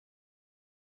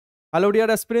Hello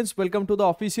dear aspirants, welcome to the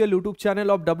official YouTube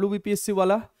channel of WBPSC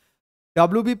Wallah.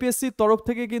 WBPSC তরফ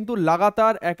থেকে কিন্তু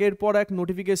লাগাতার একের পর এক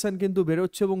নোটিফিকেশন কিন্তু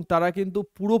বেরোচ্ছে এবং তারা কিন্তু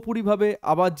পুরোপুরিভাবে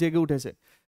আবার জেগে উঠেছে।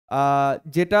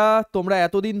 যেটা তোমরা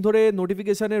এতদিন ধরে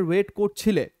নোটিফিকেশনের ওয়েট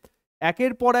করছিলে,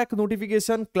 একের পর এক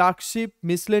নোটিফিকেশন ক্লার্কশিপ,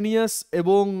 মিসলেনিয়াস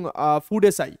এবং ফুড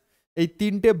এসআই, এই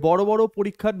তিনটে বড় বড়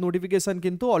পরীক্ষার নোটিফিকেশন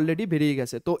কিন্তু অলরেডি বেরিয়ে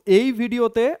গেছে। তো এই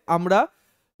ভিডিওতে আমরা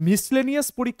মিসলেনিয়াস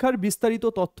পরীক্ষার বিস্তারিত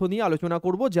তথ্য নিয়ে আলোচনা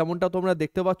করব, যেমনটা তোমরা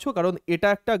দেখতে পাচ্ছ, কারণ এটা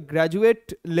একটা গ্র্যাজুয়েট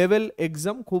লেভেল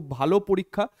এক্সাম, খুব ভালো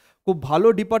পরীক্ষা, খুব ভালো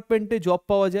ডিপার্টমেন্টে জব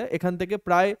পাওয়া যায়। এখান থেকে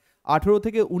প্রায় 18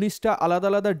 থেকে 19টা আলাদা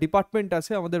আলাদা ডিপার্টমেন্ট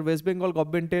আছে আমাদের ওয়েস্ট বেঙ্গল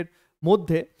গভর্নমেন্টের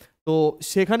মধ্যে। তো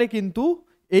সেখানে কিন্তু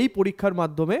এই পরীক্ষার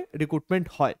মাধ্যমে রিক্রুটমেন্ট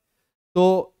হয়। তো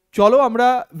চলো আমরা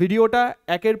ভিডিওটা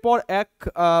একের পর এক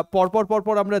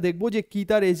পরপর আমরা দেখব যে কি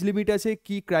তার এজ লিমিট আছে,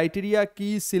 কি ক্রাইটেরিয়া, কি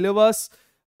সিলেবাস,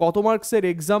 কত মার্কসের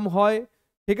এক্সাম হয়,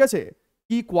 ঠিক আছে,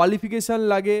 কি কোয়ালিফিকেশান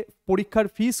লাগে, পরীক্ষার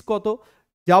ফিস কত,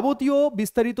 যাবতীয়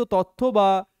বিস্তারিত তথ্য বা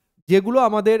যেগুলো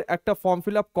আমাদের একটা ফর্ম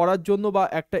ফিল আপ করার জন্য বা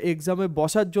একটা এক্সামে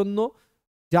বসার জন্য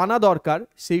জানা দরকার,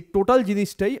 সেই টোটাল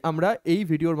জিনিসটাই আমরা এই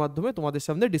ভিডিওর মাধ্যমে তোমাদের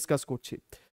সামনে ডিসকাস করছি।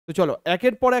 তো চলো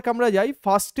একের পর এক আমরা যাই।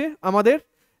 ফার্স্টে আমাদের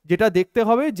যেটা দেখতে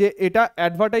হবে যে এটা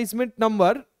অ্যাডভার্টাইজমেন্ট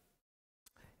নাম্বার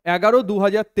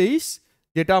 11/2023,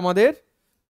 যেটা আমাদের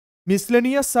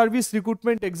মিসলেনিয়াস সার্ভিস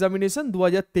রিক্রুটমেন্ট এক্সামিনেশন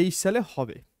 2023 সালে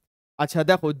হবে। আচ্ছা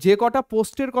দেখো, যে কটা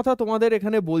পোস্টের কথা তোমাদের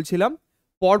এখানে বলছিলাম,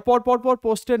 পরপর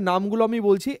পোস্টের নামগুলো আমি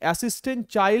বলছি। Assistant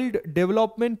child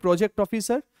development project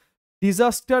officer,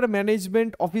 disaster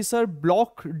management officer,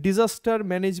 block disaster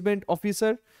management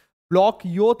officer, block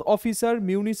youth officer,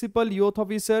 municipal youth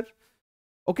officer,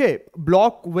 okay,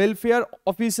 block welfare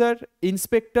officer,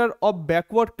 inspector of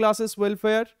backward classes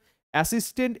welfare,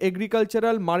 assistant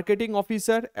agricultural marketing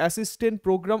officer, assistant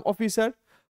programme officer,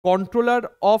 controller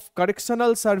of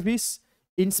correctional service,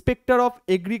 inspector of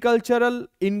agricultural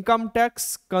income tax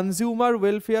consumer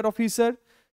welfare officer,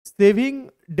 saving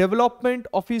development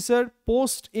officer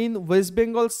post in West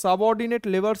Bengal subordinate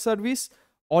labour service,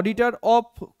 auditor of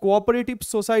cooperative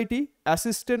society,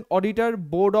 assistant auditor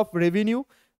board of revenue,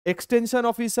 extension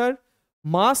officer,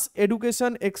 mass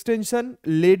education extension,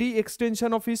 lady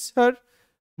extension officer,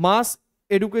 mass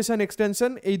education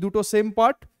extension, এই দুটো same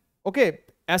part, okay,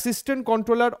 assistant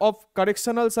controller of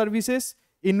correctional services,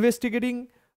 investigating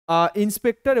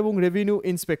inspector এবং revenue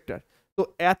inspector. তো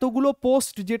এতগুলো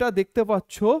post যেটা দেখতে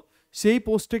পাচ্ছ, সেই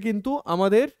পোস্টে কিন্তু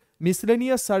আমাদের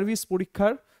মিসলেনিয়াস সার্ভিস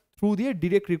পরীক্ষার থ্রু দিয়ে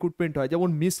ডিরেক্ট রিক্রুটমেন্ট হয়। যেমন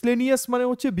মিসলেনিয়াস মানে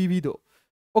হচ্ছে বিবিধ,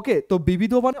 ওকে, তো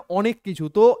বিবিধ মানে অনেক কিছু।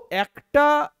 তো একটা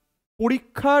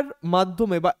পরীক্ষার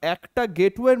মাধ্যমে বা একটা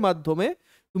গেটওয়ের মাধ্যমে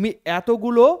তুমি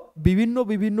এতগুলো বিভিন্ন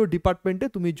ডিপার্টমেন্টে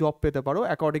তুমি জব পেতে পারো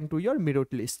according to year merit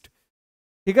list,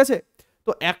 ঠিক আছে।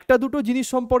 তো একটা দুটো জিনিস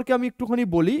সম্পর্কে আমি একটুখানি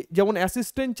বলি, যেমন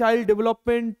assistant child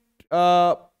development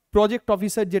project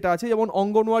officer যেটা আছে, যেমন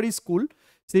অঙ্গনওয়াড়ি স্কুল,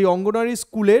 সেই অঙ্গনওয়াড়ি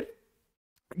স্কুলের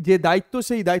যে দায়িত্ব,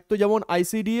 সেই দায়িত্ব যেমন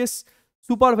আইসিডিএস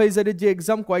সুপারভাইজারের যে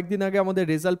এক্সাম কয়েকদিন আগে আমাদের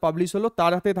রেজাল্ট পাবলিশ হলো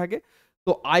তার হাতে থাকে।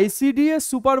 তো আইসিডিএস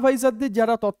সুপারভাইজারদের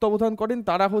যারা তত্ত্বাবধান করেন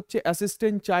তারা হচ্ছে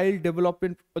assistant child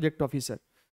development project officer,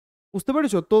 বুঝতে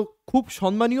পেরেছো? তো খুব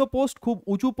সম্মানীয় পোস্ট, খুব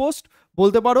উঁচু পোস্ট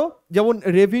বলতে পারো। যেমন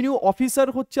রেভিনিউ অফিসার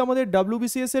হচ্ছে আমাদের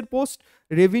WBCS এর পোস্ট,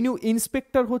 রেভিনিউ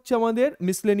ইন্সপেক্টর হচ্ছে আমাদের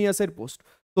মিসলেনিয়াসের পোস্ট।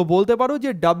 তো বলতে পারো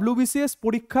যে WBCS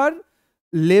পরীক্ষার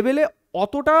লেভেলে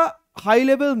অতটা হাই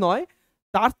লেভেল নয়,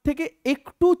 তার থেকে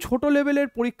একটু ছোট লেভেলের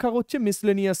পরীক্ষা হচ্ছে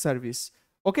মিসলেনিয়াস সার্ভিস,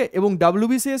 ওকে। এবং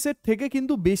WBCS এর থেকে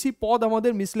কিন্তু বেশি পদ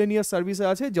আমাদের মিসলেনিয়াস সার্ভিসে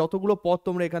আছে। যতগুলো পদ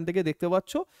তোমরা এখান থেকে দেখতে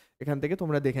পাচ্ছ, এখান থেকে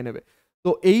তোমরা দেখে নেবে।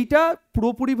 তো এইটা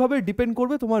পুরোপুরিভাবে ডিপেন্ড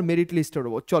করবে তোমার মেরিট লিস্টের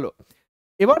উপর। চলো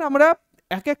এবার আমরা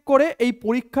এক এক করে এই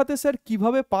পরীক্ষাতে স্যার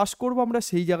কিভাবে পাস করবো আমরা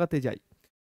সেই জায়গাতে যাই।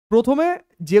 প্রথমে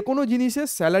যে কোনো জিনিসের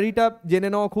স্যালারিটা জেনে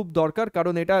নেওয়া খুব দরকার,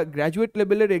 কারণ এটা গ্র্যাজুয়েট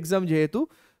লেভেলের এক্সাম যেহেতু।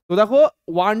 তো দেখো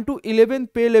 1 to 11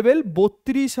 পে লেভেল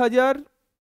 32,000,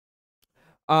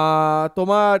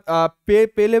 তোমার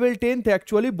পে লেভেল 10th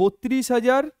অ্যাকচুয়ালি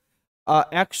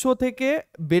 32,100 থেকে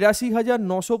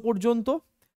 82,900 পর্যন্ত।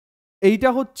 এইটা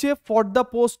হচ্ছে for the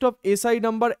post of SI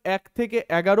number 1 থেকে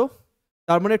 11।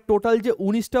 তার মানে টোটাল যে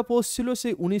 19টা পোস্ট ছিল,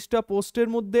 সেই 19টা পোস্টের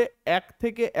মধ্যে 1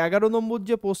 থেকে 11 নম্বর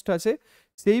যে পোস্ট আছে,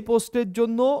 সেই পোস্টের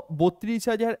জন্য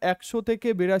 32,100 থেকে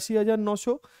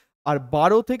 82,900, আর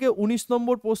 12 থেকে 19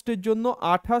 নম্বর পোস্টের জন্য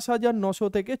 28,900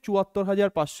 থেকে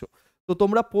 74,500। তো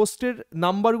তোমরা পোস্টের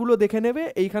নাম্বারগুলো দেখে নেবে,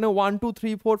 এইখানে 1 2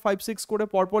 3 4 5 6 করে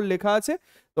পরপর লেখা আছে।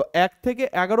 তো 1 থেকে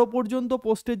 11 পর্যন্ত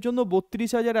পোস্টের জন্য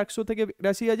 32,100 থেকে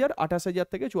 82,000, 28,000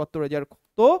 থেকে 74,000।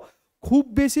 তো খুব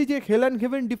বেশি যে খেল অ্যান্ড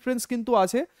হেভেন ডিফারেন্স কিন্তু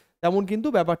আছে তেমন কিন্তু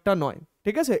ব্যাপারটা নয়,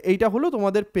 ঠিক আছে। এইটা হলো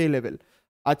তোমাদের পে লেভেল।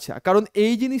 আচ্ছা, কারণ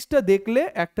এই জিনিসটা দেখলে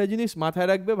একটা জিনিস মাথায়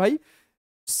রাখবে ভাই,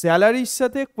 স্যালারির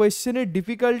সাথে কোয়েশ্চেনের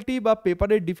ডিফিকাল্টি বা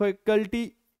পেপারের ডিফিকাল্টি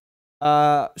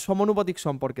সমানুপাতিক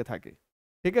সম্পর্কে থাকে,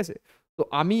 ঠিক আছে। তো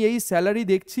আমি এই স্যালারি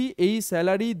দেখছি, এই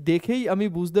স্যালারি দেখেই আমি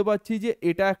বুঝতে পারছি যে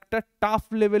এটা একটা টাফ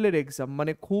লেভেলের এক্সাম,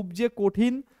 মানে খুব যে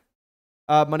কঠিন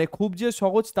মানে খুব যে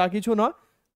সহজ তা কিছু না।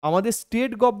 আমাদের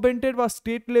স্টেট গভর্নমেন্টের বা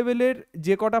স্টেট লেভেলের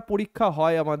যে কটা পরীক্ষা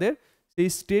হয় আমাদের, সেই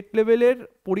স্টেট লেভেলের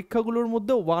পরীক্ষাগুলোর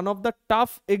মধ্যে one of the tough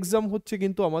exam হচ্ছে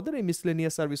কিন্তু আমাদের এই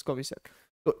মিসলেনিয়াস সার্ভিস কমিশন।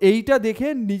 তো এইটা দেখে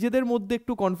নিজেদের মধ্যে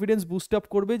একটু কনফিডেন্স বুস্ট আপ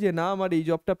করবে যে না, আমার এই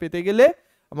জবটা পেতে গেলে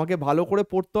আমাকে ভালো করে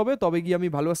পড়তে হবে, তবে গিয়ে আমি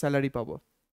ভালো স্যালারি পাবো,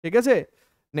 ঠিক আছে।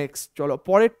 নেক্সট চলো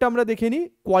পরেরটা আমরা দেখে নিই,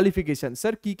 কোয়ালিফিকেশন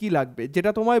স্যার কি কি লাগবে।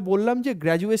 যেটা তোমায় বললাম যে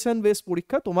গ্র্যাজুয়েশন বেস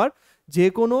পরীক্ষা, তোমার যে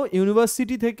কোনো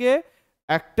ইউনিভার্সিটি থেকে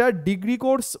একটা ডিগ্রি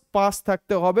কোর্স পাস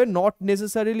থাকতে হবে, নট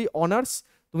নেসেসারিলি অনার্স।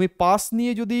 তুমি পাস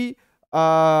নিয়ে যদি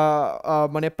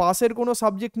মানে পাসের কোনো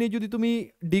সাবজেক্ট নিয়ে যদি তুমি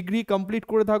ডিগ্রি কমপ্লিট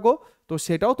করে থাকো, তো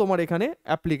সেটাও তোমার এখানে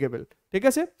অ্যাপ্লিকেবল, ঠিক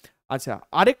আছে। আচ্ছা,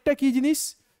 আরেকটা কি জিনিস,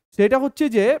 সেটা হচ্ছে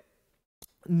যে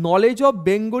knowledge of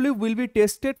Bengali will be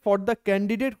tested for the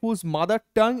candidate whose mother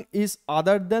tongue is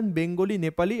other than Bengali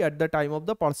Nepali at the time of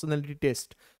the personality test.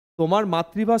 তোমার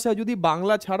মাতৃভাষা যদি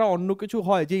বাংলা ছাড়া অন্য কিছু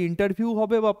হয়, যে ইন্টারভিউ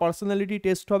হবে বা পার্সোনালিটি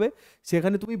টেস্ট হবে,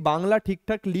 সেখানে তুমি বাংলা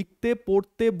ঠিকঠাক লিখতে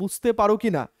পড়তে বুঝতে পারো কি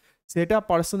না, সেটা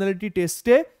পার্সোনালিটি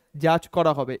টেস্টে জাজ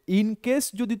করা হবে। ইন কেস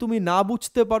যদি তুমি না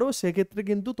বুঝতে পারো, সেক্ষেত্রে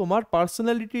কিন্তু তোমার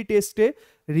পার্সোনালিটি টেস্টে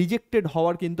রিজেক্টেড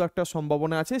হওয়ার কিন্তু একটা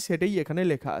সম্ভাবনা আছে, সেটাই এখানে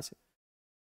লেখা আছে।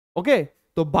 ওকে,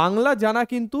 তো বাংলা জানা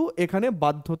কিন্তু এখানে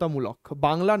বাধ্যতামূলক,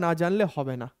 বাংলা না জানলে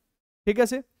হবে না, ঠিক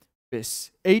আছে। বেশ,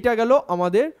 এইটা গেল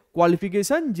আমাদের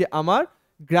কোয়ালিফিকেশন, যে আমার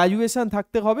গ্র্যাজুয়েশন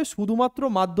থাকতে হবে, শুধুমাত্র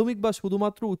মাধ্যমিক বা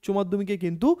শুধুমাত্র উচ্চ মাধ্যমিকে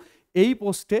কিন্তু এই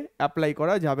পোস্টে অ্যাপ্লাই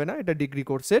করা যাবে না, এটা ডিগ্রি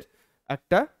কোর্সের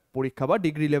একটা পরীক্ষা বা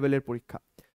ডিগ্রি লেভেলের পরীক্ষা।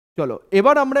 চলো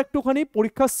এবার আমরা একটুখানি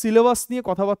পরীক্ষার সিলেবাস নিয়ে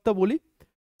কথাবার্তা বলি।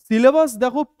 সিলেবাস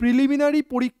দেখো, প্রিলিমিনারি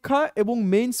পরীক্ষা এবং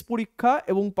মেইনস পরীক্ষা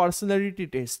এবং পার্সোনালিটি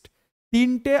টেস্ট,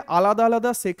 তিনটে আলাদা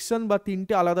আলাদা সেকশন বা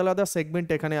তিনটে আলাদা আলাদা সেগমেন্ট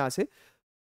এখানে আছে।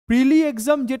 প্রিলি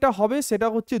এক্সাম যেটা হবে সেটা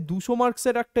হচ্ছে 200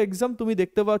 মার্কসের একটা এক্সাম, তুমি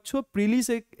দেখতে পাচ্ছ প্রিলি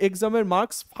এক্সামের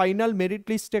মার্কস ফাইনাল মেরিট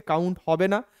লিস্টে কাউন্ট হবে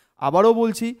না। আবারও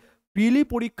বলছি, প্রিলি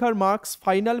পরীক্ষার মার্কস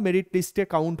ফাইনাল মেরিট লিস্টে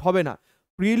কাউন্ট হবে না।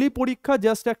 প্রিলি পরীক্ষা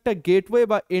জাস্ট একটা গেটওয়ে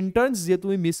বা এন্ট্রান্স, যে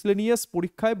তুমি মিসলেনিয়াস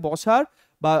পরীক্ষায় বসার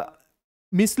বা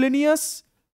মিসলেনিয়াস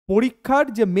পরীক্ষার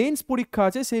যে মেন্স পরীক্ষা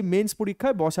আছে সেই মেন্স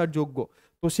পরীক্ষায় বসার যোগ্য।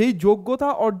 তো সেই যোগ্যতা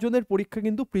অর্জনের পরীক্ষা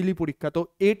কিন্তু প্রিলি পরীক্ষা। তো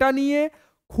এটা নিয়ে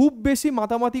খুব বেশি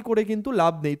মাতামাতি করে কিন্তু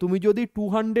লাভ নেই। তুমি যদি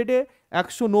 200-এ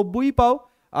 190 পাও,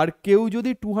 আর কেউ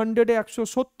যদি 200-এ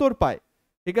 170 পায়,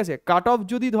 ঠিক আছে, কাট অফ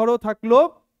যদি ধরো থাকলো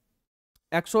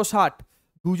 160,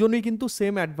 দুজনেই কিন্তু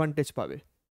সেম অ্যাডভান্টেজ পাবে,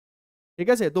 ঠিক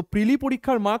আছে। তো প্রিলি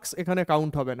পরীক্ষার মার্কস এখানে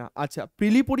কাউন্ট হবে না। আচ্ছা,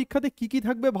 প্রিলি পরীক্ষাতে কি কি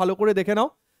থাকবে ভালো করে দেখে নাও।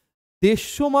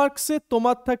 150 মার্কসে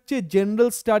তোমার থাকছে জেনারেল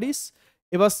স্টাডিজ।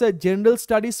 এবার স্যার জেনারেল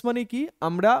স্টাডিজ মানে কি,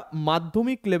 আমরা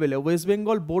মাধ্যমিক লেভেলে West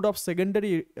Bengal board of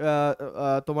secondary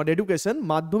তোমার এডুকেশন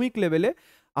মাধ্যমিক লেভেলে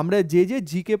আমরা যে যে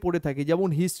জিকে পড়ে থাকি, যেমন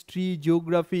হিস্ট্রি,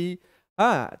 জিওগ্রাফি,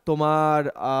 হ্যাঁ তোমার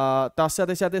তার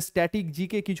সাথে সাথে স্ট্যাটিক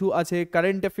জিকে কিছু আছে,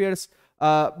 কারেন্ট অ্যাফেয়ার্স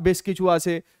বেশ কিছু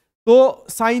আছে, তো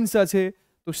সায়েন্স আছে।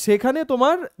 তো সেখানে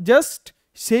তোমার জাস্ট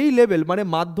সেই লেভেল মানে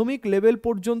মাধ্যমিক লেভেল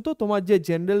পর্যন্ত তোমার যে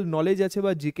জেনারেল নলেজ আছে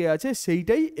বা জিকে আছে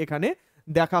সেইটাই এখানে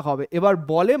দেখা হবে। এবার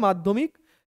বলে মাধ্যমিক,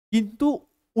 কিন্তু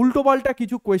উল্টোপাল্টা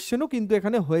কিছু কোয়েশ্চেনও কিন্তু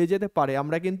এখানে হয়ে যেতে পারে।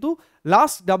 আমরা কিন্তু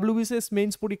লাস্ট WBCS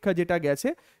মেইনস পরীক্ষা যেটা গেছে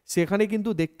সেখানে কিন্তু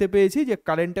দেখতে পেয়েছি যে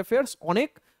কারেন্ট অ্যাফেয়ার্স অনেক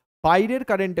বাইরের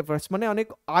কারেন্ট অ্যাফেয়ার্স, মানে অনেক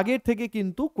আগের থেকে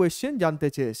কিন্তু কোয়েশ্চেন জানতে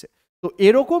চেয়েছে। তো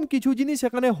এরকম কিছু জিনিস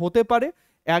এখানে হতে পারে।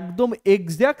 একদম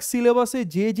এক্স্যাক্ট সিলেবাসে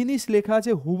যে জিনিস লেখা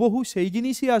আছে হুবহু সেই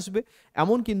জিনিসই আসবে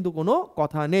এমন কিন্তু কোনো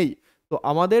কথা নেই। তো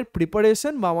আমাদের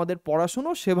প্রিপারেশন বা আমাদের পড়াশুনো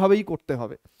সেভাবেই করতে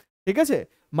হবে, ঠিক আছে।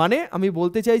 মানে আমি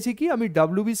বলতে চাইছি কি, আমি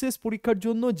WBCS পরীক্ষার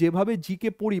জন্য যেভাবে জিকে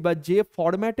পড়ি বা যে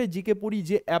ফরম্যাটে জিকে পড়ি,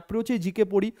 যে অ্যাপ্রোচে জিকে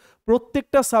পড়ি,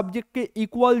 প্রত্যেকটা সাবজেক্টকে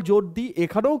ইকুয়াল জোর দিই,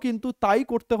 এখানেও কিন্তু তাই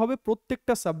করতে হবে।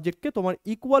 প্রত্যেকটা সাবজেক্টকে তোমার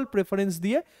ইকুয়াল প্রেফারেন্স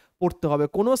দিয়ে পড়তে হবে।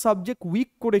 কোনো সাবজেক্ট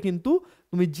উইক করে কিন্তু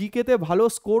তুমি জিকেতে ভালো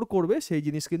স্কোর করবে সেই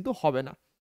জিনিস কিন্তু হবে না,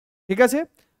 ঠিক আছে।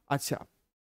 আচ্ছা,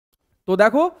 তো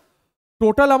দেখো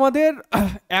টোটাল আমাদের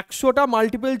 100টা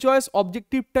multiple choice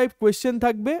objective type question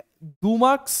থাকবে। 2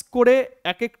 মার্কস করে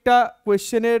এক একটা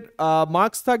কোয়েশ্চেনের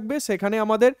মার্কস থাকবে। সেখানে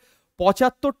আমাদের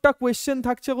 75টা কোয়েশ্চেন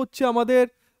থাকছে হচ্ছে আমাদের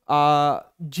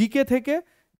জিকে থেকে,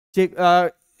 যে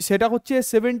সেটা হচ্ছে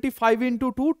 75 ×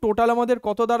 2। টোটাল আমাদের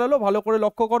কত দাঁড়ালো ভালো করে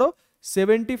লক্ষ্য করো,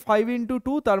 75 ×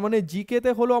 2, তার মানে জিকেতে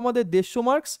হলো আমাদের 150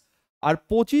 মার্কস। আর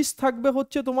 25 থাকবে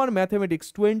হচ্ছে তোমার ম্যাথমেটিক্স,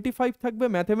 25 থাকবে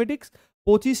ম্যাথমেটিক্স।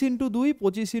 25 × 2,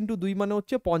 25 × 2 মানে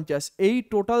হচ্ছে 50। এই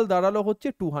টোটাল দাঁড়ালো হচ্ছে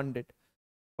 200।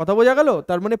 কথা বোঝা গেল?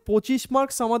 তার মানে 25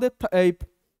 মার্কস আমাদের এই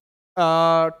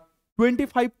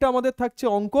 25টা আমাদের থাকছে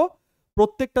অঙ্ক,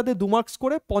 প্রত্যেকটাতে 2 মার্কস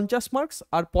করে 50 মার্কস,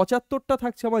 আর 75টা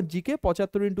থাকছে আমার জিকে,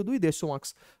 75 × 2 150 মার্কস,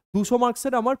 200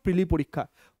 মার্কসের আমার প্রিলি পরীক্ষা।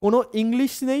 কোনো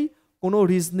ইংলিশ নেই, কোনো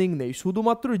রিজনিং নেই,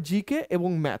 শুধুমাত্র জিকে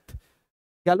এবং ম্যাথ।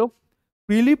 গেল,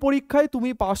 প্রিলি পরীক্ষায়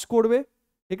তুমি পাস করবে,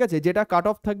 ঠিক আছে, যেটা কাট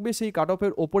অফ থাকবে সেই কাট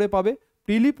অফের ওপরে পাবে।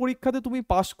 প্রিলি পরীক্ষাতে তুমি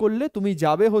পাস করলে তুমি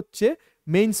যাবে হচ্ছে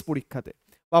মেইনস পরীক্ষাতে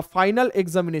বা ফাইনাল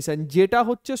এক্সামিনেশন, যেটা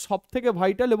হচ্ছে সব থেকে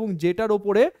ভাইটাল এবং যেটার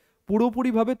ওপরে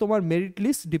পুরোপুরিভাবে তোমার মেরিট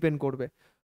লিস্ট ডিপেন্ড করবে।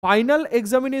 ফাইনাল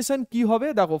এক্সামিনেশন কি হবে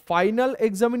দেখো, ফাইনাল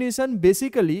এক্সামিনেশন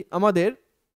বেসিক্যালি আমাদের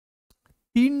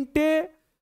 3টে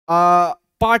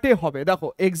পার্টে হবে। দেখো,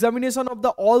 examination of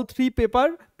the all 3 paper,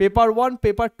 paper 1,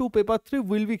 paper 2, paper 3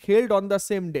 will be held on the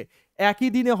same day, একই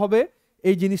দিনে হবে,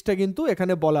 এই জিনিসটা কিন্তু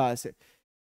এখানে বলা আছে।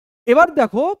 এবার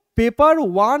দেখো পেপার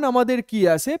 1 আমাদের কি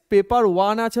আছে, পেপার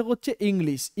 1 আছে হচ্ছে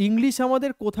ইংলিশ। ইংলিশ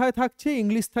আমাদের কোথায় থাকছে,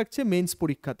 ইংলিশ থাকছে মেন্স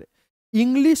পরীক্ষাতে।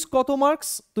 ইংলিশ কত মার্কস,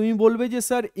 তুমি বলবে যে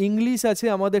স্যার ইংলিশ আছে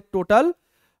আমাদের টোটাল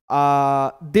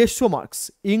 150 মার্কস,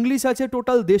 ইংলিশ আছে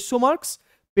টোটাল 150 মার্কস।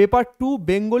 পেপার 2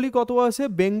 বেঙ্গলি কত আছে,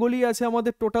 বেঙ্গলি আছে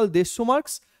আমাদের টোটাল 150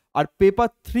 মার্কস। আর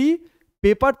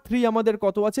পেপার 3 আমাদের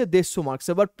কত আছে, 150 মার্কস।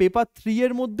 এবার পেপার 3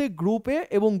 এর মধ্যে গ্রুপ এ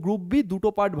এবং গ্রুপ বি দুটো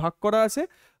পার্ট ভাগ করা আছে।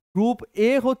 গ্রুপ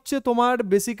এ হচ্ছে তোমার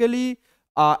বেসিক্যালি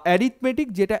অ্যারিথমেটিক,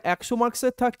 যেটা 100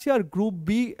 মার্কসের থাকছে, আর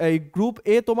গ্রুপ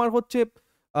এ তোমার হচ্ছে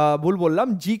ভুল বললাম,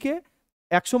 জিকে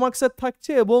 100 মার্কসের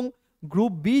থাকছে, এবং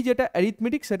গ্রুপ বি যেটা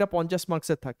অ্যারিথমেটিক সেটা 50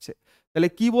 মার্কসের থাকছে। তাহলে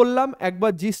কি বললাম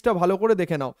একবার জিসটা ভালো করে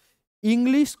দেখে নাও।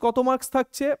 ইংলিশ কত মার্কস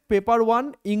থাকছে, পেপার 1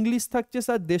 ইংলিশ থাকছে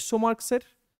স্যার 150 মার্কসের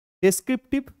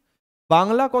ডেসক্রিপটিভ।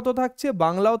 বাংলা কত থাকছে,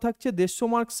 বাংলাও থাকছে 150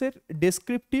 মার্কসের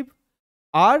ডেসক্রিপটিভ।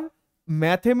 আর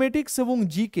ম্যাথমেটিক্স এবং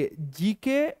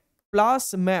জিকে প্লাস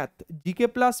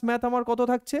ম্যাথ আমার কত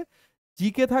থাকছে,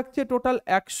 জিকে থাকছে টোটাল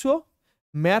 100,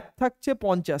 ম্যাথ থাকছে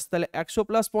 50, তাহলে 100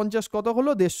 + 50 কত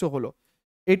হলো, 150 হলো,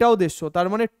 এটাও 150। তার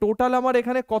মানে টোটাল আমার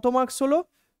এখানে কত মার্কস হলো,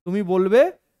 তুমি বলবে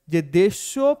যে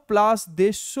 150 +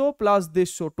 150 +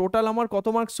 150, টোটাল আমার কত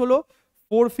মার্কস হলো,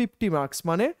 450 মার্কস,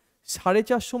 মানে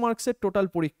 450 মার্কসের টোটাল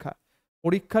পরীক্ষা।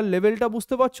 পরীক্ষার লেভেলটা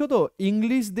বুঝতে পারছো তো,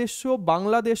 ইংলিশ 150,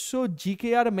 বাংলা 150, জিকে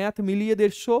আর ম্যাথ মিলিয়ে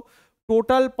 150,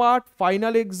 total part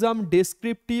final exam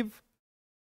descriptive.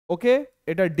 ওকে,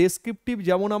 এটা ডেসক্রিপটিভ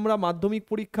যেমন আমরা মাধ্যমিক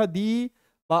পরীক্ষা দিই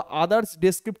বা আদার্স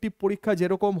ডেসক্রিপটিভ পরীক্ষা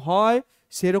যেরকম হয়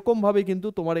সেরকম ভাবে কিন্তু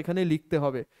তোমার এখানে লিখতে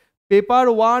হবে। পেপার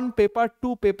 1, পেপার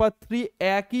 2, পেপার 3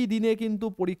 একই দিনে কিন্তু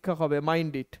পরীক্ষা হবে,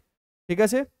 মাইন্ড ইট, ঠিক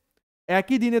আছে,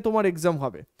 একই দিনে তোমার এক্সাম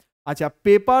হবে। আচ্ছা,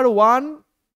 পেপার 1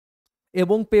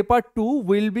 এবং paper 2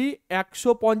 will be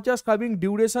 150 having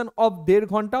duration of 1.5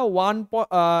 ঘন্টা,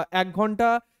 1 ঘন্টা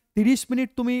 30 মিনিট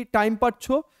তুমি টাইম পাচ্ছ।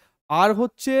 আর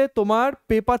হচ্ছে তোমার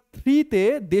পেপার 3-তে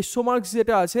 150 মার্কস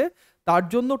যেটা আছে তার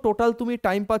জন্য টোটাল তুমি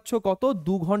টাইম পাচ্ছ কত,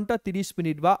 2 ঘন্টা 30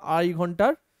 মিনিট বা 2.5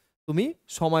 ঘন্টার তুমি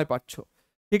সময় পাচ্ছ,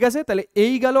 ঠিক আছে। তাহলে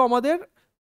এই গেল আমাদের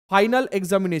final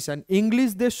examination, English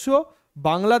 150,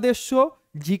 Bangla 150,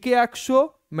 GK 100,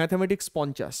 mathematics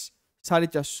 50,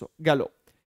 450 গেল।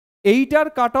 এইটার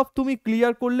কাট অফ তুমি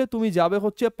ক্লিয়ার করলে তুমি যাবে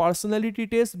হচ্ছে পার্সোনালিটি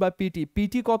টেস্ট বা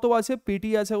পিটি কত আছে, পিটি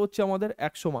আছে হচ্ছে আমাদের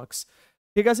 100 মার্কস,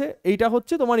 ঠিক আছে। এইটা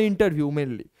হচ্ছে তোমার ইন্টারভিউ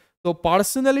মেনলি। তো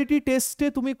পার্সোনালিটি টেস্টে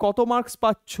তুমি কত মার্কস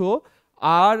পাচ্ছ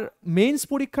আর মেইনস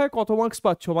পরীক্ষায় কত মার্কস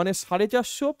পাচ্ছ, মানে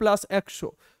 450 + 100,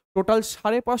 টোটাল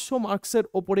 550 মার্কসের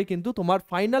ওপরে কিন্তু তোমার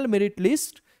ফাইনাল মেরিট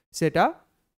লিস্ট সেটা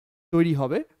তৈরি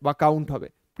হবে বা কাউন্ট হবে।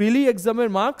 প্রিলি এক্সামের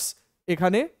মার্কস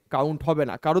এখানে কাউন্ট হবে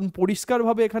না, কারণ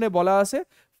পরিষ্কারভাবে এখানে বলা আছে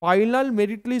final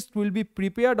merit list will be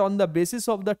prepared on the basis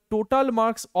of the total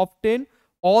marks obtained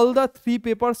all the 3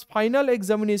 papers final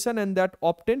examination and that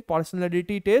obtained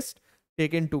personality test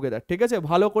taken together, ঠিক আছে,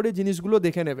 ভালো করে জিনিসগুলো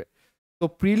দেখে নেবে। তো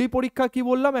প্রিলি পরীক্ষা কি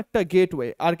বললাম, একটা গেটওয়ে,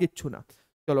 আর কিচ্ছু না।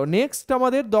 চলো নেক্সট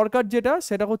আমাদের দরকার যেটা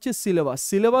সেটা হচ্ছে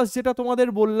সিলেবাস যেটা তোমাদের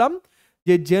বললাম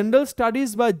যে জেনারেল স্টাডিজ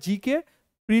বা জিকে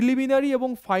প্রিলিমিনারি এবং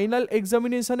ফাইনাল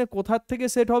এক্সামিনেশনে কোথার থেকে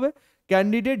সেট হবে,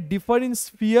 ক্যান্ডিডেট ডিফারেন্স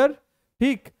স্ফিয়ার,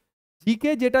 ঠিক,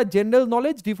 জিকে যেটা জেনারেল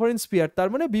নলেজ ডিফারেন্স স্ফিয়ার, তার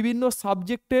মানে বিভিন্ন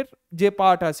সাবজেক্টের যে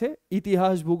পার্ট আছে,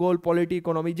 ইতিহাস, ভূগোল, পলিটি,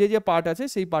 ইকোনমি, যে পার্ট আছে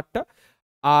সেই পার্টটা।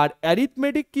 আর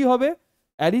অ্যারিথমেটিক কি হবে,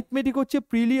 অ্যারিথমেটিক হচ্ছে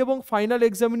প্রিলি এবং final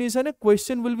এক্সামিনেশনে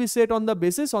question will be set on the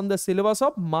basis on the syllabus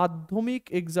of মাধ্যমিক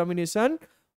examination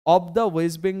of the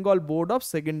West Bengal board of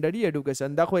secondary education.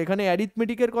 দেখো এখানে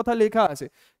অ্যারিথমেটিকের কথা লেখা আছে,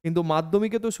 কিন্তু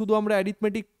মাধ্যমিকে তো শুধু আমরা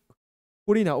অ্যারিথমেটিক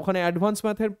করি না, ওখানে অ্যাডভান্স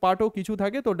ম্যাথের পার্টও কিছু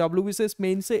থাকে। তো WBPSC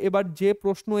মেইনসে এবার যে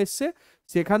প্রশ্ন এসছে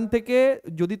সেখান থেকে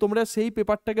যদি তোমরা সেই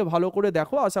পেপারটাকে ভালো করে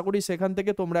দেখো, আশা করি সেখান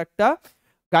থেকে তোমরা একটা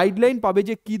গাইডলাইন পাবে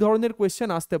যে কি ধরনের কোয়েশ্চেন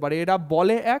আসতে পারে। এরা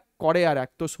বলে এক, করে আর এক,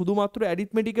 তো শুধুমাত্র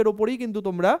অ্যারিথমেটিকের ওপরেই কিন্তু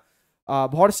তোমরা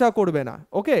ভরসা করবে না।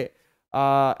 ওকে,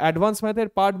 অ্যাডভান্স ম্যাথের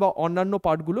পার্ট বা অন্যান্য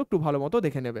পার্টগুলো একটু ভালো মতো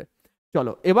দেখে নেবে।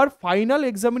 চলো এবার ফাইনাল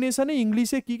এক্সামিনেশনে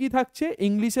ইংলিশে কি কি থাকছে?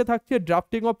 ইংলিশে থাকছে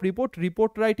drafting of report,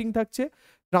 report writing থাকছে,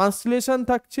 ট্রান্সলেশন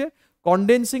থাকছে,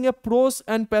 কন্ডেন্সিং এ প্রোস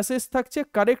অ্যান্ড প্যাসেজ থাকছে,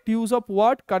 correct use of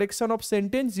word, correction of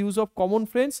sentence, use of common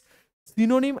friends,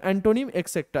 synonym, antonym,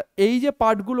 etcetera. এই যে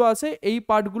পার্টগুলো আছে এই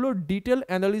পার্টগুলোর ডিটেল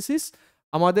অ্যানালিসিস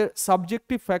আমাদের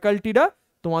সাবজেক্টিভ ফ্যাকাল্টিরা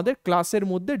তোমাদের ক্লাসের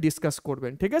মধ্যে ডিসকাস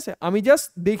করবেন, ঠিক আছে? আমি জাস্ট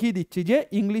দেখিয়ে দিচ্ছি যে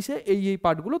ইংলিশে এই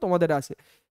পার্টগুলো তোমাদের আছে।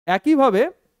 একইভাবে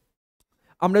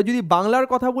আমরা যদি বাংলার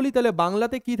কথা বলি তাহলে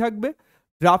বাংলাতে কি থাকবে?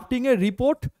 ড্রাফটিং এর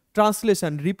রিপোর্ট,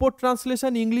 ট্রান্সলেশন, রিপোর্ট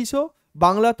ট্রান্সলেশন ইংলিশও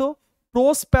বাংলাতেও,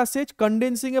 প্রোস প্যাসেজ,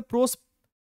 কন্ডেন্সিং এ প্রোস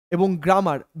এবং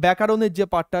গ্রামার, ব্যাকরণের যে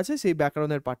পার্টটা আছে সেই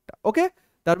ব্যাকরণের পার্টটা। ওকে,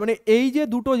 তার মানে এই যে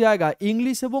দুটো জায়গা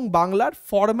ইংলিশ এবং বাংলার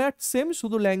ফরম্যাট সেম,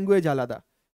 শুধু ল্যাঙ্গুয়েজ আলাদা,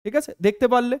 ঠিক আছে? দেখতে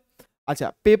পারলে? আচ্ছা,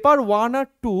 পেপার 1 আর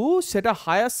 2 সেটা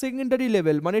হায়ার সেকেন্ডারি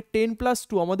লেভেল, মানে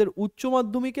 10+2 আমাদের উচ্চ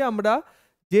মাধ্যমিকে আমরা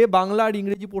যে বাংলা আর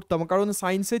ইংরেজি পড়তাম, কারণ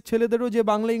সায়েন্সের ছেলেদেরও যে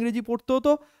বাংলা ইংরেজি পড়তে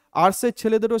হতো, আর্টসের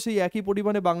ছেলেদেরও সেই একই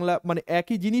পরিমাণে বাংলা, মানে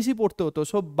একই জিনিসই পড়তে হতো।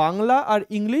 সব বাংলা আর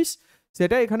ইংলিশ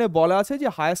সেটা এখানে বলা আছে যে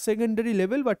হায়ার সেকেন্ডারি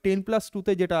লেভেল বা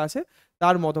 10+2তে যেটা আছে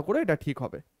তার মতো করে এটা ঠিক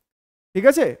হবে, ঠিক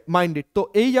আছে? মাইন্ডেড। তো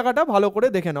এই জায়গাটা ভালো করে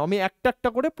দেখে নাও, আমি একটা একটা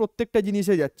করে প্রত্যেকটা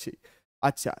জিনিসে যাচ্ছি।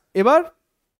 আচ্ছা, এবার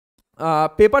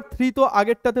পেপার 3 তো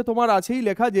আগেরটাতে তোমার আছেই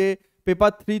লেখা যে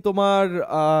পেপার 3 তোমার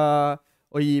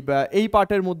ওই এই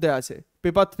পার্টের মধ্যে আছে।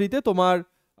 পেপার 3তে তোমার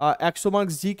 100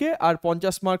 মার্কস জিকে আর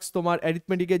 50 মার্কস তোমার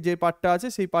অ্যারিথমেটিকের যে পার্টটা আছে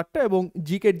সেই পার্টটা, এবং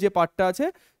জিকের যে পার্টটা আছে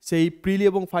সেই প্রিলি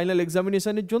এবং ফাইনাল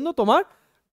এক্সামিনেশনের জন্য তোমার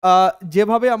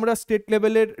যেভাবে আমরা স্টেট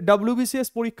লেভেলের WBCS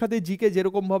পরীক্ষাতে জিকে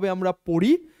যেরকমভাবে আমরা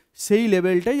পড়ি সেই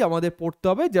লেভেলটাই আমাদের পড়তে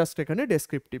হবে, জাস্ট এখানে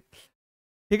ডেসক্রিপটিভ,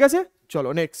 ঠিক আছে? চলো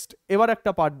নেক্সট, এবার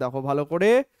একটা পার্ট দেখো ভালো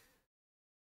করে,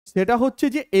 সেটা হচ্ছে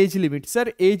যে age limit. Sir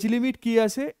age limit কি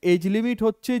আছে? এজ লিমিট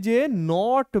হচ্ছে যে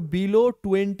not below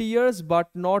 20 years but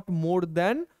not more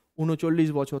than 39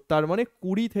 বছর, তার মানে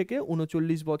 20 থেকে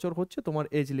 39 বছর হচ্ছে তোমার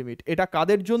এজ লিমিট। এটা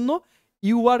কাদের জন্য?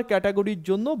 ইউআর ক্যাটাগরির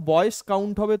জন্য। বয়স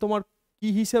কাউন্ট হবে তোমার কি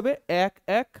হিসেবে?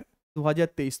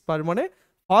 1/1/2023, তার মানে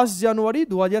 1 জানুয়ারি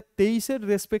 2023-এর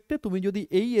রেসপেক্টে তুমি যদি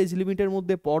এই এজ লিমিটের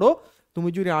মধ্যে পড়ো, তুমি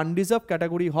যদি আনরিজার্ভ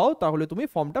ক্যাটাগরি হও তাহলে তুমি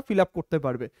ফর্মটা ফিল আপ করতে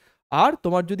পারবে। আর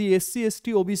তোমার যদি SC ST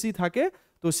OBC থাকে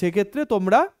তো সেক্ষেত্রে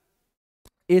তোমরা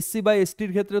SC বা STর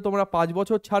ক্ষেত্রে তোমরা 5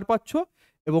 বছর ছাড় পাচ্ছ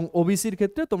এবং OBCর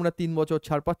ক্ষেত্রে তোমরা 3 বছর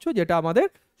ছাড় পাচ্ছ, যেটা আমাদের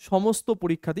সমস্ত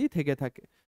পরীক্ষাতেই থেকে থাকে,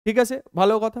 ঠিক আছে?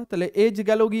 ভালো কথা, তাহলে এজ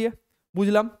গেল গিয়ে,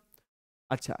 বুঝলাম।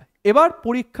 আচ্ছা, এবার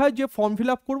পরীক্ষায় যে ফর্ম ফিল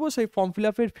আপ করবো সেই ফর্ম ফিল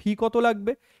আপের ফি কত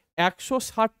লাগবে?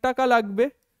 160 টাকা লাগবে,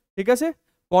 ঠিক আছে?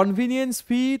 কনভিনিয়েন্স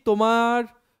ফি তোমার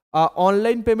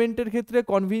অনলাইন পেমেন্টের ক্ষেত্রে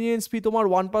কনভিনিয়েন্স ফি তোমার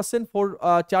 1% ফর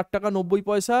 4 টাকা 90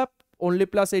 পয়সা অনলি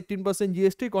প্লাস 18%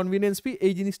 GST কনভিনিয়েন্স ফি,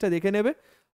 এই জিনিসটা দেখে নেবে।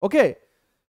 ওকে,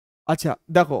 আচ্ছা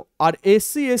দেখো, আর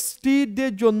SC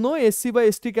STদের জন্য, SC বা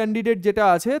ST ক্যান্ডিডেট যেটা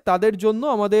আছে তাদের জন্য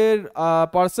আমাদের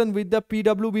পার্সন উইথ দ্য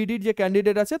PWBDর যে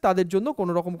ক্যান্ডিডেট আছে তাদের জন্য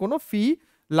কোনো রকম কোনো ফি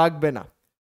লাগবে না।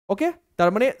 ওকে, তার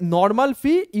মানে নর্মাল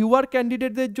ফি ইউআর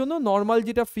ক্যান্ডিডেটদের জন্য নর্মাল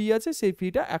যেটা ফি আছে সেই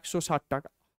ফিটা 160 টাকা,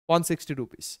 160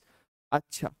 রুপিস।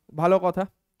 আচ্ছা, ভালো কথা।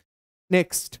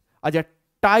 নেক্সট, আচ্ছা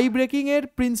টাই ব্রেকিং এর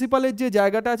প্রিন্সিপালের যে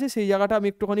জায়গাটা আছে সেই জায়গাটা আমি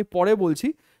একটুখানি পরে বলছি।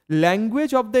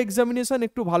 ল্যাঙ্গুয়েজ অফ দ্য এক্সামিনেশন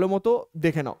একটু ভালো মতো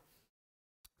দেখে নাও।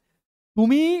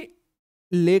 তুমি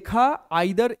লেখা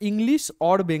either English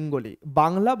or Bengali,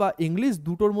 Bangla বা ইংলিশ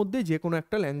দুটোর মধ্যে যে কোনো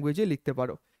একটা ল্যাঙ্গুয়েজে লিখতে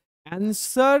পারো।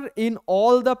 Answer in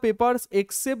all the papers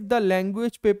except the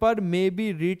language paper may be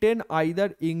written either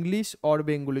English or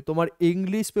Bengali. তোমার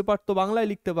ইংলিশ পেপার তো বাংলায়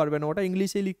লিখতে পারবে না, ওটা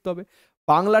ইংলিশেই লিখতে হবে।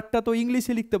 বাংলারটা তো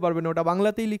ইংলিশে লিখতে পারবে না, ওটা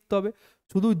বাংলাতেই লিখতে হবে।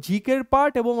 শুধু জিকের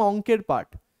পার্ট এবং অঙ্কের পার্ট,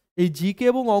 এই জিকে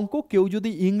এবং অঙ্ক কেউ যদি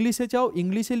ইংলিশে চাও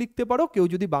ইংলিশে লিখতে পারো, কেউ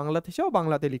যদি বাংলাতে চাও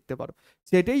বাংলাতে লিখতে পারো,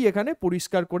 সেটাই এখানে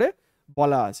পরিষ্কার করে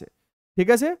বলা আছে, ঠিক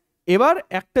আছে? এবার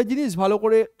একটা জিনিস ভালো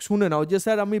করে শুনে নাও যে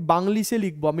স্যার আমি বাংলিশে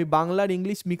লিখবো, আমি বাংলার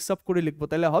ইংলিশ মিক্স আপ করে লিখবো,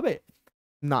 তাহলে হবে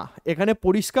না। এখানে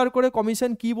পরিষ্কার করে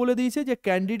কমিশন কি বলে দিয়েছে যে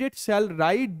candidate shall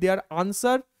write there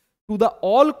answer to the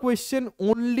all question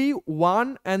only one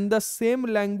and the same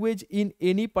language in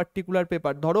any particular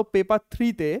paper. ধরো পেপার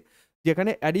 3-তে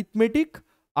যেখানে অ্যারিথমেটিক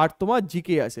আর তোমার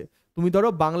জিকে আছে, তুমি ধরো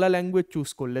বাংলা ল্যাঙ্গুয়েজ চুজ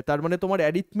করলে, তার মানে তোমার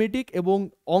অ্যারিথমেটিক এবং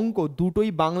অঙ্ক দুটোই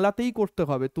বাংলাতেই করতে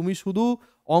হবে। তুমি শুধু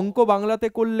অঙ্ক বাংলাতে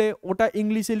করলে ওটা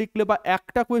ইংলিশে লিখলে, বা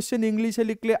একটা কোয়েশ্চেন ইংলিশে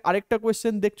লিখলে আরেকটা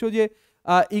কোয়েশ্চেন দেখছো যে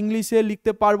ইংলিশে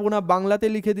লিখতে পারবো না বাংলাতে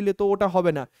লিখে দিলে, তো ওটা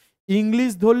হবে না।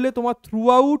 ইংলিশ ধরলে তোমার থ্রু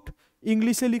আউট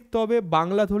ইংলিশে লিখতে হবে,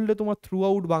 বাংলা ধরলে তোমার থ্রু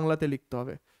আউট বাংলাতে লিখতে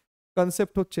হবে।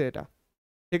 কনসেপ্ট হচ্ছে এটা,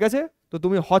 ঠিক আছে? তো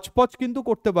তুমি হচপচ কিন্তু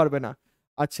করতে পারবে না।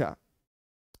 আচ্ছা,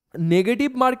 নেগেটিভ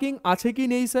মার্কিং আছে কি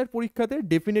নেই স্যার পরীক্ষাতে?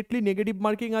 ডেফিনেটলি নেগেটিভ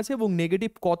মার্কিং আছে, এবং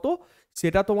নেগেটিভ কত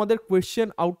সেটা তোমাদের কোয়েশ্চেন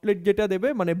আউটলেট যেটা দেবে,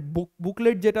 মানে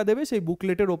বুকলেট যেটা দেবে সেই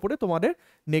বুকলেটের ওপরে তোমাদের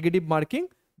নেগেটিভ মার্কিং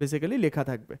বেসিক্যালি লেখা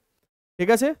থাকবে, ঠিক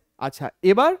আছে। আচ্ছা,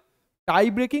 এবার টাই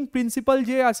ব্রেকিং প্রিন্সিপাল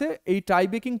যে আছে, এই টাই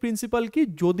ব্রেকিং প্রিন্সিপাল কি,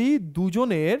 যদি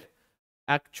দুজনের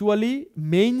অ্যাকচুয়ালি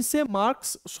মেইনসে মার্কস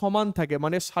সমান থাকে,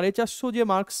 মানে 450 যে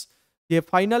মার্কস, যে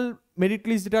ফাইনাল মেরিট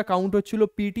লিস্ট যেটা কাউন্ট হচ্ছিল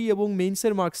পিটি এবং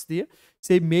মেইনসের মার্কস দিয়ে,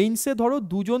 সেই মেইনসে ধরো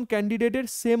দুজন ক্যান্ডিডেটের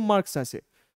সেম মার্কস আছে,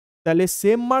 তাহলে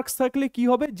সেম মার্কস থাকলে কি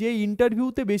হবে, যে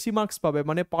ইন্টারভিউতে বেশি মার্কস পাবে,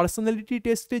 মানে পার্সোনালিটি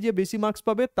টেস্টে যে বেশি মার্কস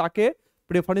পাবে তাকে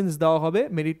প্রেফারেন্স দেওয়া হবে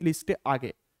মেরিট লিস্টে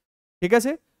আগে, ঠিক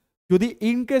আছে। যদি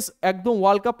ইন কেস একদম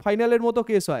ওয়ার্ল্ড কাপ ফাইনালের মতো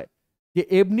কেস হয়, যে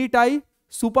এমনি টাই,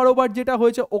 সুপার ওভার যেটা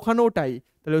হয়েছে ওখানেও টাই,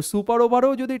 তাহলে সুপার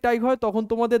ওভারও যদি টাই হয় তখন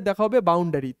তোমাদের দেখা হবে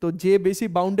বাউন্ডারি, তো যে বেশি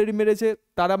বাউন্ডারি মেরেছে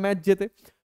তারা ম্যাচ জেতে।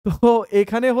 তো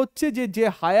এখানে হচ্ছে যে যে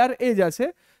হায়ার এজ আছে,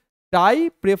 টাই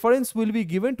preference will be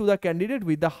given to the candidate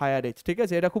with the higher age, ঠিক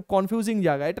আছে। এটা খুব কনফিউজিং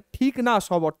জায়গা, এটা ঠিক না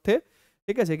সব অর্থে,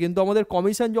 ঠিক আছে, কিন্তু আমাদের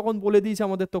কমিশন যখন বলে দিয়েছে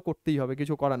আমাদের তো করতেই হবে,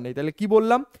 কিছু করার নেই। তাহলে কি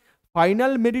বললাম,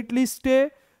 ফাইনাল মেরিট লিস্টে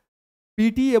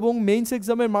পিটি এবং মেইনস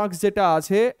এক্সামের মার্কস যেটা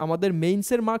আছে, আমাদের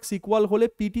মেইনসের মার্কস ইকুয়াল হলে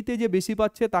পিটিতে যে বেশি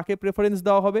পাচ্ছে তাকে প্রেফারেন্স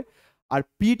দেওয়া হবে, আর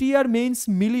পিটি আর মেইনস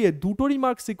মিলিয়ে দুটোরই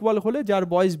মার্কস ইকুয়াল হলে যার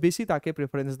বয়স বেশি তাকে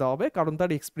প্রেফারেন্স দেওয়া হবে, কারণ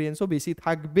তার এক্সপিরিয়েন্সও বেশি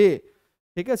থাকবে,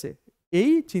 ঠিক আছে।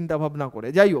 এই চিন্তা ভাবনা করে,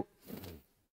 যাই হোক,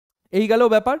 এই গেল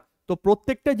ব্যাপার। তো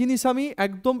প্রত্যেকটা জিনিস আমি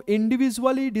একদম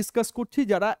ইন্ডিভিজুয়ালি ডিসকাস করছি,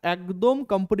 যারা একদম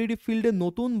কম্পিটিটিভ ফিল্ডে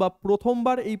নতুন বা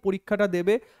প্রথমবার এই পরীক্ষাটা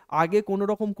দেবে, আগে কোনো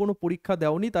রকম কোনো পরীক্ষা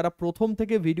দেওনি, তারা প্রথম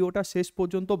থেকে ভিডিওটা শেষ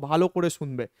পর্যন্ত ভালো করে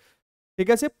শুনবে, ঠিক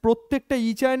আছে। প্রত্যেকটা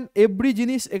ইচ অ্যান্ড এভরি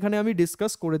জিনিস এখানে আমি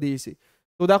ডিসকাস করে দিয়েছি।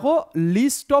 তো দেখো,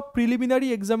 লিস্ট অফ প্রিলিমিনারি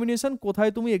এক্সামিনেশন,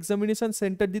 কোথায় তুমি এক্সামিনেশন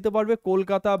সেন্টার দিতে পারবে,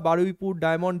 কলকাতা, বারুইপুর,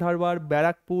 ডায়মন্ড হারবার,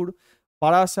 ব্যারাকপুর,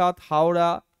 বারাসাত, হাওড়া,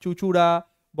 চুঁচুড়া,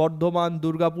 বর্ধমান,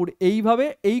 দুর্গাপুর, এইভাবে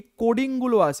এই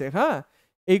কোডিংগুলো আছে, হ্যাঁ,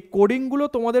 এই কোডিংগুলো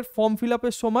তোমাদের ফর্ম ফিল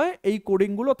আপের সময় এই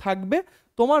কোডিংগুলো থাকবে,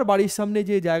 তোমার বাড়ির সামনে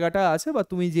যে জায়গাটা আছে বা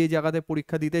তুমি যে জায়গাতে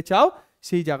পরীক্ষা দিতে চাও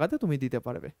সেই জায়গাতে তুমি দিতে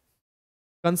পারবে।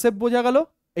 কনসেপ্ট বোঝা গেল?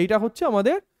 এইটা হচ্ছে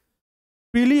আমাদের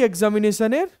প্রিলি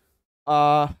এক্সামিনেশনের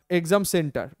এক্সাম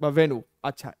সেন্টার বা ভেন্যু।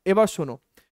 আচ্ছা, এবার শোনো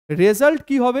রেজাল্ট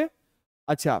কি হবে।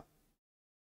 আচ্ছা,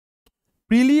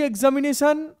 প্রিলি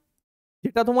এক্সামিনেশন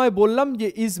যেটা তোমায় বললাম যে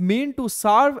is main to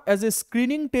serve as a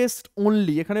screening test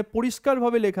only, এখানে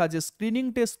পরিষ্কারভাবে লেখা আছে screening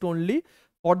test only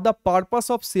for the purpose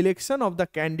of selection of the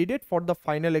candidate for the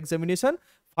final examination,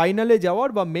 ফাইনালে যাওয়ার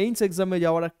বা মেইনস এক্সামে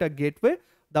যাওয়ার একটা gateway.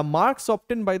 The marks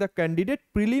obtain by the candidate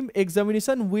prelim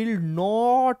examination will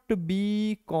not be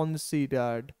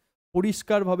considered,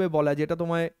 পরিষ্কারভাবে বলা, যেটা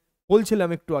তোমায় বলছিলাম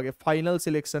একটু আগে, ফাইনাল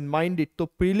সিলেকশন মাইন্ড ইট। তো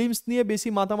প্রিলিমস নিয়ে বেশি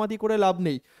মাতামাতি করে লাভ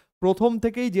নেই, প্রথম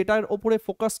থেকেই যেটার ওপরে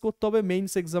ফোকাস করতে হবে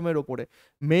মেইনস এক্সামের ওপরে।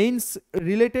 মেইনস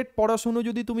রিলেটেড পড়াশুনো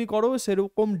যদি তুমি করো,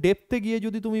 সেরকম ডেপথে গিয়ে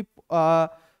যদি তুমি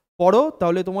পড়ো,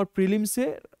 তাহলে তোমার প্রিলিমসে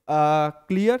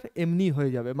ক্লিয়ার এমনি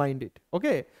হয়ে যাবে, মাইন্ড ইট,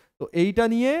 ওকে। তো এইটা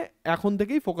নিয়ে এখন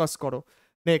থেকেই ফোকাস করো।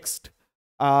 নেক্সট,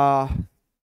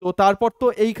 তো তারপর তো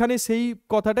এইখানে সেই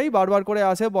কথাটাই বারবার করে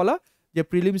আসে বলা যে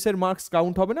প্রিলিমসের মার্কস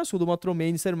কাউন্ট হবে না, শুধুমাত্র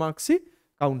মেইনসের মার্কসই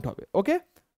কাউন্ট হবে, ওকে।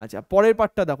 আচ্ছা, পরের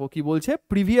পার্টটা দেখো কি বলছে,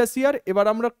 প্রিভিয়াস ইয়ার। এবার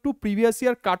আমরা একটু প্রিভিয়াস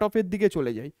ইয়ার কাট অফের দিকে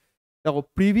চলে যাই। দেখো,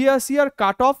 প্রিভিয়াস ইয়ার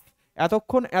কাট অফ,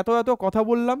 এতক্ষণ এত কথা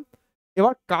বললাম,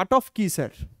 এবার কাট অফ কি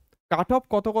স্যার, কাট অফ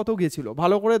কত কত গেছিল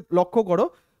ভালো করে লক্ষ্য করো।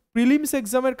 প্রিলিমস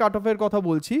এক্সামের কাট অফের কথা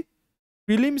বলছি,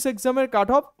 প্রিলিমস এক্সামের কাট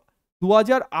অফ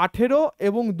 2018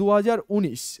 এবং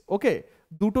 2019, ওকে,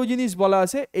 দুটো জিনিস বলা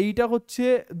আছে, এইটা হচ্ছে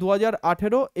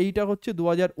 2018, এইটা হচ্ছে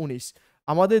 2019।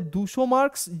 আমাদের 200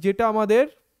 মার্কস যেটা আমাদের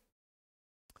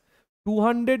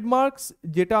 200 মার্কস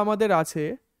যেটা আমাদের আছে,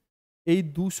 এই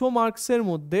 200 মার্কসের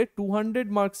মধ্যে 200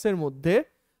 মার্কসের মধ্যে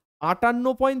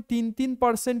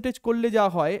 58.33% করলে যা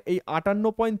হয়, এই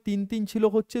 58.33 ছিল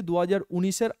হচ্ছে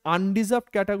 2019-এর আনডিজার্ভড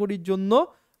ক্যাটাগরির জন্য,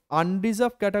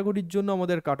 আনডিজার্ভড ক্যাটাগরির জন্য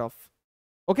আমাদের কাট অফ,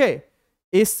 ওকে।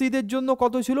 এসসিদের জন্য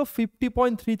কত ছিল,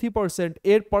 50.33%,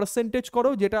 এর পার্সেন্টেজ করো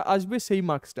যেটা আসবে সেই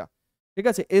মার্কসটা, ঠিক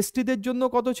আছে। এসটিদের জন্য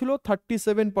কত ছিল,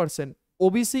 37%,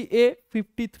 ওবিসি এ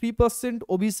 53%,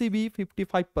 ওবিসি বি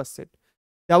 55%।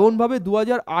 তেমনভাবে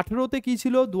 2018-তে কি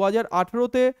ছিল,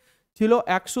 2018-তে ছিল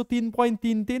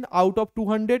 103.33 আউট অফ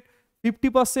 200,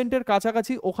 50%-এর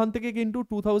কাছাকাছি। ওখান থেকে কিন্তু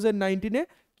 2019-এ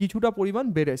কিছুটা পরিমাণ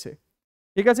বেড়েছে,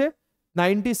 ঠিক আছে,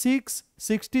 96,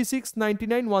 66,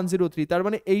 99, 103। তার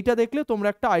মানে এইটা দেখলে তোমরা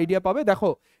একটা আইডিয়া পাবে। দেখো,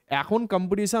 এখন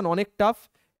কম্পিটিশন অনেক টাফ,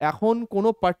 এখন কোনো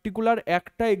পার্টিকুলার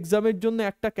একটা এক্সামের জন্য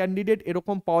একটা ক্যান্ডিডেট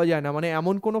এরকম পাওয়া যায় না, মানে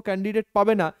এমন কোনো ক্যান্ডিডেট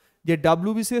পাবে না যে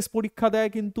WBCS পরীক্ষা দেয়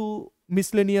কিন্তু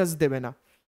মিসলেনিয়াস দেবে না,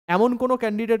 এমন কোনো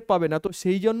ক্যান্ডিডেট পাবে না। তো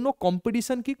সেই জন্য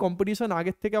কম্পিটিশন কি, কম্পিটিশন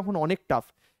আগের থেকে এখন অনেক টাফ।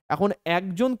 এখন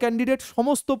একজন ক্যান্ডিডেট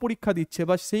সমস্ত পরীক্ষা দিচ্ছে,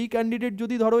 বা সেই ক্যান্ডিডেট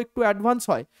যদি ধরো একটু অ্যাডভান্স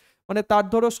হয়, মানে তার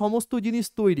ধরো সমস্ত জিনিস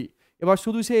তৈরি, এবার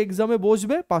শুধু সে এক্সামে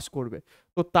বসবে, পাস করবে।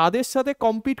 তো তাদের সাথে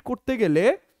কম্পিট করতে গেলে,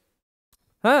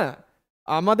 হ্যাঁ,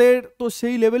 আমাদের তো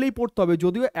সেই লেভেলেই পড়তে হবে,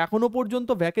 যদিও এখনো পর্যন্ত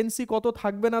ভ্যাকেন্সি কত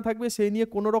থাকবে না থাকবে সেই নিয়ে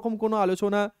কোনো রকম কোনো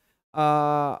আলোচনা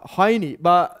হয়নি,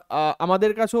 বা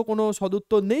আমাদের কাছেও কোনো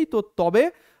সদুত্তর নেই। তো তবে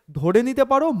ধরে নিতে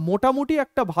পারো মোটামুটি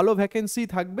একটা ভালো ভ্যাকেন্সি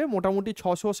থাকবে, মোটামুটি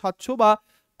 600-700 বা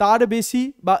তার বেশি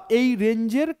বা এই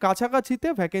রেঞ্জের কাছাকাছিতে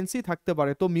ভ্যাকেন্সি থাকতে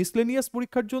পারে। তো মিসলেনিয়াস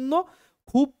পরীক্ষার জন্য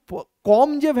খুব কম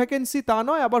যে ভ্যাকেন্সি তা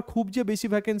নয়, আবার খুব যে বেশি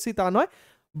ভ্যাকেন্সি তা নয়।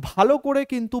 ভালো করে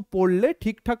কিন্তু পড়লে,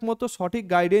 ঠিকঠাক মতো সঠিক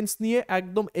গাইডেন্স নিয়ে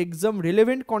একদম এক্সাম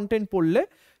রিলেভেন্ট কন্টেন্ট পড়লে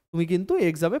তুমি কিন্তু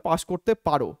এক্সামে পাস করতে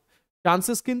পারো,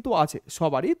 চান্সেস কিন্তু আছে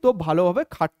সবারই। তো ভালোভাবে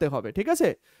খাটতে হবে, ঠিক আছে?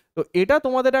 তো এটা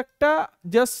তোমাদের একটা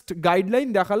জাস্ট গাইডলাইন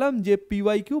দেখালাম যে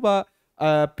পিওয়াইকিউ বা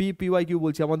পিওয়াইকিউ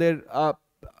বলছি, আমাদের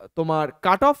তোমার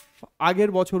কাট অফ আগের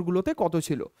বছরগুলোতে কত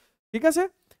ছিল, ঠিক আছে?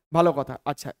 ভালো কথা।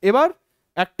 আচ্ছা, এবার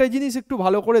একটা জিনিস একটু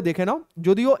ভালো করে দেখে নাও,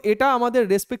 যদিও এটা আমাদের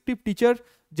রেসপেক্টিভ টিচার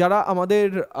যারা আমাদের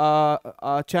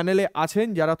চ্যানেলে আছেন,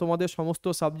 যারা তোমাদের সমস্ত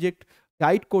সাবজেক্ট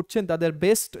গাইড করছেন, তাদের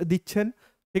বেস্ট দিচ্ছেন,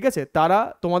 ঠিক আছে? তারা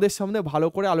তোমাদের সামনে ভালো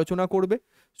করে আলোচনা করবে।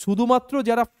 শুধুমাত্র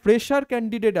যারা ফ্রেশার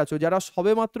ক্যান্ডিডেট আছো, যারা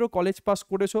সবেমাত্র কলেজ পাস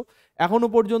করেছো, এখনো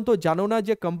পর্যন্ত জানো না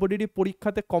যে কম্পিটিটিভ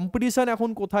পরীক্ষাতে কম্পিটিশন এখন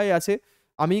কোথায় আছে,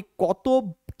 আমি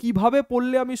কিভাবে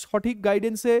পড়লে আমি সঠিক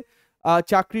গাইডেন্সে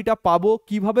চাকরিটা পাবো,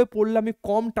 কিভাবে পড়লে আমি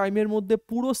কম টাইমের মধ্যে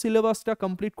পুরো সিলেবাসটা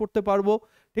কমপ্লিট করতে পারবো,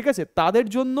 ঠিক আছে? তাদের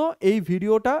জন্য এই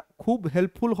ভিডিওটা খুব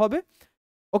হেল্পফুল হবে,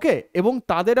 ওকে? এবং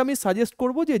তাদের আমি সাজেস্ট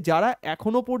করব যে যারা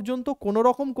এখনো পর্যন্ত কোনো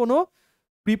রকম কোনো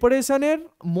প্রিপারেশনের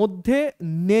মধ্যে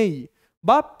নেই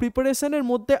বা প্রিপারেশনের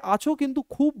মধ্যে আছো কিন্তু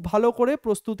খুব ভালো করে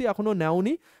প্রস্তুতি এখনো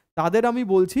নেওনি, তাদের আমি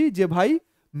বলছি যে ভাই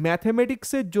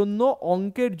ম্যাথমেটিক্সের জন্য,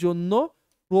 অঙ্কের জন্য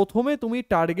প্রথমে তুমি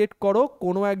টার্গেট করো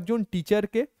কোনো একজন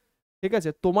টিচারকে, ঠিক আছে?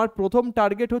 তোমার প্রথম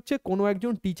টার্গেট হচ্ছে কোনো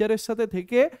একজন টিচারের সাথে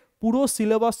থেকে পুরো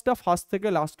সিলেবাসটা ফার্স্ট থেকে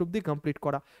লাস্ট অব্দি কমপ্লিট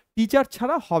করা। টিচার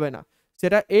ছাড়া হবে না,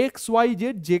 সেটা XYZ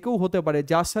যে কেউ হতে পারে,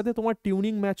 যার সাথে তোমার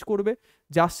টিউনিং ম্যাচ করবে,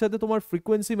 যার সাথে তোমার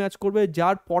ফ্রিকোয়েন্সি ম্যাচ করবে,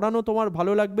 যার পড়ানো তোমার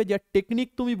ভালো লাগবে, যার টেকনিক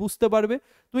তুমি বুঝতে পারবে,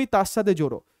 তুমি তার সাথে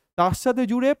জোড়ো। তার সাথে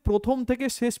জুড়ে প্রথম থেকে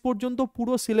শেষ পর্যন্ত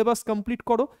পুরো সিলেবাস কমপ্লিট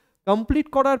করো। কমপ্লিট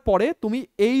করার পরে তুমি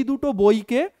এই দুটো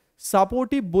বইকে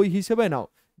সাপোর্টিভ বই হিসেবে নাও,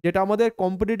 যেটা আমাদের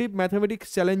কম্পিটিটিভ ম্যাথমেটিক্স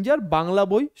চ্যালেঞ্জার বাংলা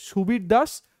বই, সুবীর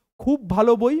দাস, খুব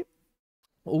ভালো বই,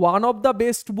 ওয়ান অফ দ্য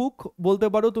বেস্ট বুক বলতে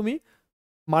পারো তুমি,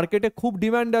 মার্কেটে খুব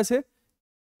ডিমান্ড আছে,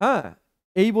 হ্যাঁ,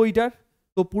 এই বইটার।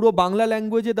 তো পুরো বাংলা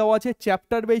ল্যাঙ্গুয়েজে দেওয়া আছে,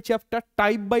 chapter by chapter,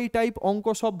 type by type অঙ্ক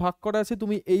সব ভাগ করা আছে,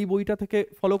 তুমি এই বইটা থেকে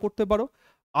ফলো করতে পারো।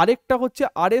 আরেকটা হচ্ছে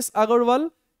RS আগরওয়াল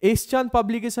এসচাঁদ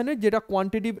পাবলিকেশনের, যেটা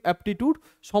কোয়ান্টিটিভ অ্যাপটিটিউড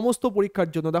সমস্ত পরীক্ষার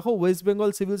জন্য। দেখো West Bengal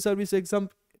civil service exam,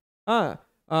 হ্যাঁ,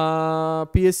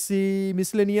 PSC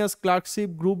miscellaneous, clerkship,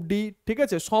 group D, ঠিক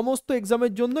আছে, সমস্ত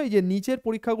এক্সামের জন্য এই যে নিচের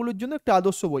পরীক্ষাগুলোর জন্য একটা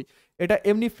আদর্শ বই। এটা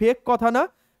এমনি ফেক কথা না,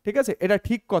 ঠিক আছে, এটা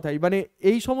ঠিক কথাই, মানে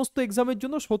এই সমস্ত এক্সামের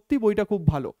জন্য সত্যি বইটা খুব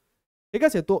ভালো, ঠিক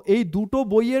আছে? তো এই দুটো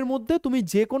বইয়ের মধ্যে তুমি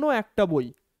যে কোনো একটা বই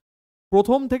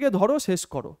প্রথম থেকে ধরো শেষ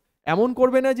করো। এমন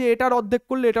করবে না যে এটার অর্ধেক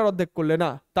করলে এটার অর্ধেক করলে, না,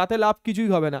 তাতে লাভ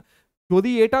কিছুই হবে না।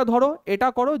 যদি এটা ধরো এটা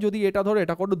করো, যদি এটা ধরো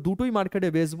এটা করো, দুটোই মার্কেটে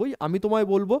বেস্ট বই। আমি তোমায়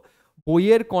বলবো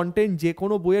বইয়ের কন্টেন্ট, যে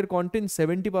কোনো বইয়ের কন্টেন্ট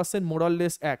 70%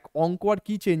 মোরাললেস এক। অঙ্ক আর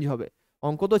কি চেঞ্জ হবে?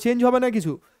 অঙ্ক তো চেঞ্জ হবে না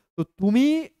কিছু। তো তুমি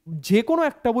যে কোনো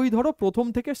একটা বই ধরো, প্রথম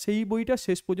থেকে সেই বইটা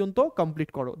শেষ পর্যন্ত কমপ্লিট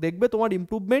করো, দেখবে তোমার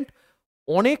ইমপ্রুভমেন্ট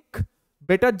অনেক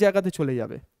বেটার জায়গাতে চলে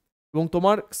যাবে এবং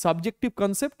তোমার সাবজেক্টিভ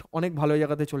কনসেপ্ট অনেক ভালো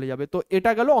জায়গাতে চলে যাবে। তো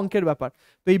এটা গেল অঙ্কের ব্যাপার।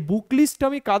 তো এই বুক লিস্ট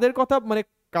আমি কাদের কথা, মানে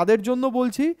কাদের জন্য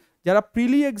বলছি, যারা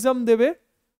প্রিলি এক্সাম দেবে,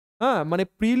 হ্যাঁ, মানে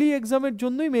প্রিলি এক্সামের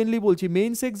জন্যই মেনলি বলছি।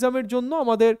 মেইনস এক্সামের জন্য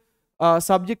আমাদের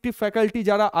সাবজেক্টিভ ফ্যাকাল্টি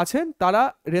যারা আছেন, তারা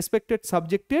রেসপেক্টেড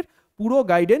সাবজেক্টের পুরো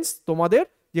গাইডেন্স তোমাদের,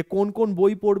 যে কোন কোন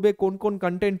বই পড়বে, কোন কোন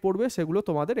কন্টেন্ট পড়বে, সেগুলো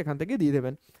তোমাদের এখান থেকে দিয়ে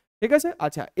দেবেন, ঠিক আছে?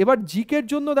 আচ্ছা, এবার জিকের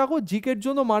জন্য দেখো, জিকের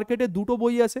জন্য মার্কেটে দুটো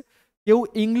বই আছে। কেউ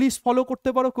ইংলিশ ফলো করতে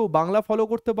পারো, কেউ বাংলা ফলো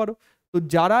করতে পারো। তো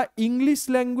যারা ইংলিশ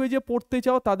ল্যাঙ্গুয়েজে পড়তে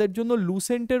চাও তাদের জন্য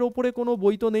লুসেন্টের ওপরে কোনো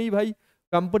বই তো নেই ভাই।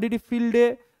 কম্পিটিটিভ ফিল্ডে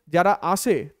যারা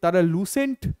আসে তারা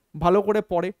লুসেন্ট ভালো করে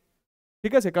পড়ে,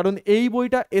 ঠিক আছে? কারণ এই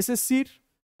বইটা SSCর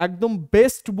একদম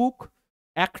বেস্ট বুক।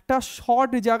 একটা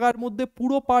শর্ট জায়গার মধ্যে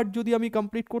পুরো পার্ট যদি আমি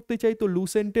কমপ্লিট করতে চাই, তো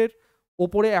লুসেন্টের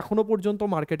ওপরে এখনো পর্যন্ত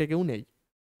মার্কেটে কেউ নেই,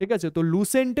 ঠিক আছে? তো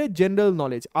লুসেন্টের জেনারেল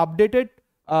নলেজ আপডেটেড,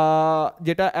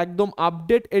 যেটা একদম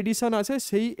আপডেট এডিশন আছে,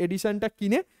 সেই এডিশনটা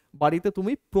কিনে বাড়িতে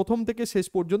তুমি প্রথম থেকে শেষ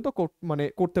পর্যন্ত মানে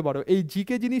করতে পারো। এই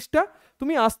জিকে জিনিসটা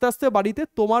তুমি আস্তে আস্তে বাড়িতে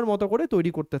তোমার মতো করে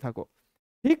তৈরি করতে থাকো,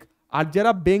 ঠিক? আর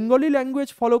যারা বেঙ্গলি ল্যাঙ্গুয়েজ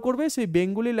ফলো করবে, সেই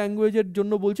বেঙ্গলি ল্যাঙ্গুয়েজের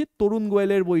জন্য বলছি তরুণ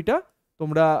গোয়েলের বইটা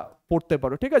তোমরা পড়তে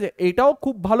পারো, ঠিক আছে? এটাও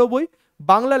খুব ভালো বই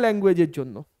বাংলা ল্যাঙ্গুয়েজের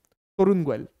জন্য, তরুণ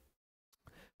গোয়েল।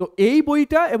 তো এই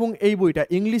বইটা এবং এই বইটা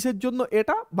ইংলিশের জন্য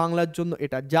এটা, বাংলার জন্য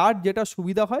এটা, যার যেটা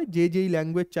সুবিধা হয়, যে যেই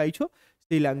ল্যাঙ্গুয়েজ চাইছো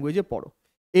সেই ল্যাঙ্গুয়েজে পড়ো।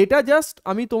 এটা জাস্ট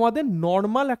আমি তোমাদের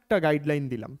নর্মাল একটা গাইডলাইন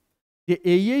দিলাম, যে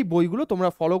এই বইগুলো তোমরা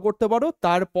ফলো করতে পারো।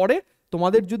 তারপরে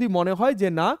তোমাদের যদি মনে হয় যে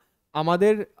না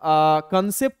আমাদের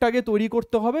কনসেপ্ট আগে তৈরি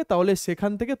করতে হবে, তাহলে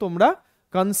সেখান থেকে তোমরা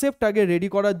কনসেপ্ট আগে রেডি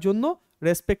করার জন্য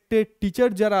রেসপেক্টেড টিচার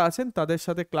যারা আছেন তাদের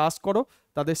সাথে ক্লাস করো,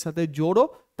 তাদের সাথে জোড়ো,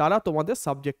 তারা তোমাদের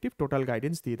সাবজেক্টিভ টোটাল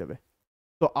গাইডেন্স দিয়ে দেবে।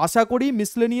 তো আশা করি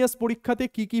মিসলেনিয়াস পরীক্ষাতে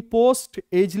কি কি post,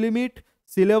 age limit,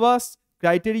 syllabus,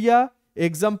 criteria,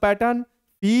 exam pattern,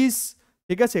 ফিস,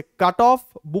 ঠিক আছে, কাট অফ,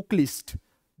 বুক লিস্ট,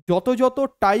 যত যত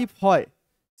টাইপ হয়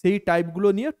সেই টাইপগুলো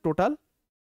নিয়ে টোটাল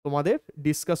তোমাদের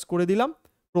ডিসকাস করে দিলাম।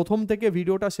 প্রথম থেকে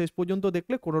ভিডিওটা শেষ পর্যন্ত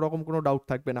দেখলে কোনো রকম কোনো ডাউট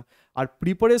থাকবে না। আর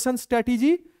প্রিপারেশন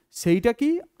স্ট্র্যাটেজি সেইটা কি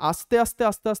আস্তে আস্তে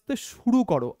আস্তে আস্তে শুরু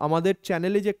করো। আমাদের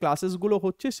চ্যানেলে যে ক্লাসেসগুলো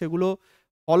হচ্ছে সেগুলো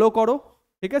ফলো করো,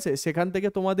 ঠিক আছে, সেখান থেকে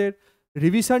তোমাদের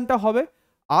রিভিশনটা হবে।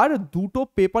 আর দুটো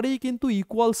পেপারেই কিন্তু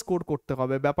ইকুয়াল স্কোর করতে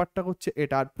হবে, ব্যাপারটা হচ্ছে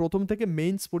এটা। আর প্রথম থেকে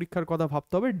মেইনস পরীক্ষার কথা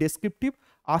ভাবতে হবে, ডেসক্রিপটিভ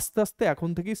আস্তে আস্তে এখন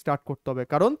থেকেই স্টার্ট করতে হবে,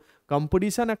 কারণ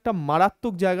কম্পিটিশান একটা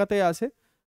মারাত্মক জায়গাতে আছে।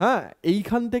 হ্যাঁ,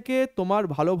 এইখান থেকে তোমার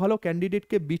ভালো ভালো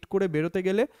ক্যান্ডিডেটকে বিট করে বেরোতে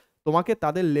গেলে তোমাকে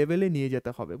তাদের লেভেলে নিয়ে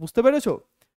যেতে হবে, বুঝতে পেরেছো?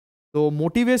 তো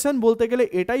মোটিভেশন বলতে গেলে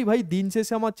এটাই ভাই, দিন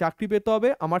শেষে আমার চাকরি পেতে হবে,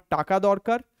 আমার টাকা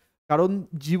দরকার। কারণ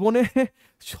জীবনে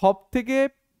সব থেকে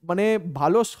মানে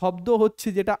ভালো শব্দ হচ্ছে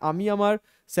যেটা আমি আমার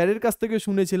স্যারের কাছ থেকে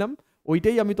শুনেছিলাম,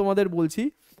 ওইটাই আমি তোমাদের বলছি,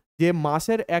 যে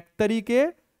মাসের 1 তারিখে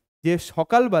যে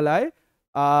সকালবেলায়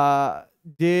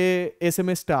যে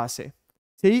এসএমএসটা আসে,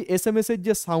 সেই এসএমএসের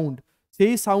যে সাউন্ড,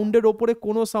 সেই সাউন্ডের ওপরে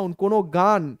কোনো সাউন্ড, কোনো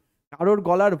গান, কারোর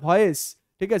গলার ভয়েস,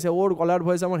 ঠিক আছে, ওর গলার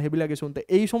ভয়েস আমার হেভি লাগে শুনতে,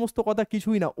 এই সমস্ত কথা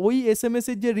কিছুই না। ওই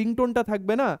এসএমএসের যে রিংটোনটা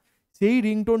থাকবে না, সেই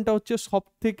রিংটোনটা হচ্ছে সব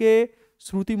থেকে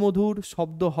শ্রুতিমধুর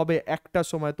শব্দ হবে একটা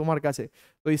সময় তোমার কাছে।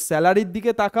 তো এই স্যালারির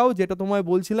দিকে তাকাও, যেটা তোমায়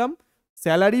বলছিলাম,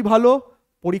 স্যালারি ভালো,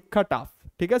 পরীক্ষা টাফ,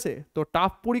 ঠিক আছে? তো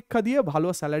টাফ পরীক্ষা দিয়ে ভালো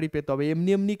স্যালারি পেতে হবে, এমনি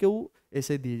এমনি কেউ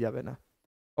এসে দিয়ে যাবে না।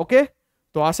 ওকে,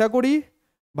 তো আশা করি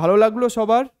ভালো লাগলো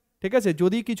সবার, ঠিক আছে?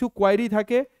 যদি কিছু কোয়ারি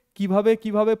থাকে,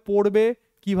 কিভাবে পড়বে,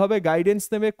 কিভাবে গাইডেন্স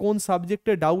নেবে, কোন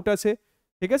সাবজেক্টে ডাউট আছে,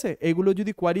 ঠিক আছে, এগুলো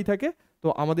যদি কোয়ারি থাকে তো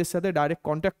আমাদের সাথে ডাইরেক্ট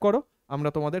কন্ট্যাক্ট করো, আমরা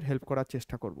তোমাদের হেল্প করার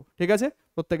চেষ্টা করব, ঠিক আছে?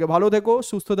 প্রত্যেকে ভালো থেকো,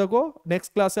 সুস্থ থেকো, নেক্সট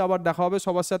ক্লাসে আবার দেখা হবে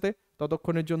সবার সাথে,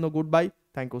 ততক্ষণের জন্য good bye,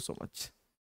 thank you so much.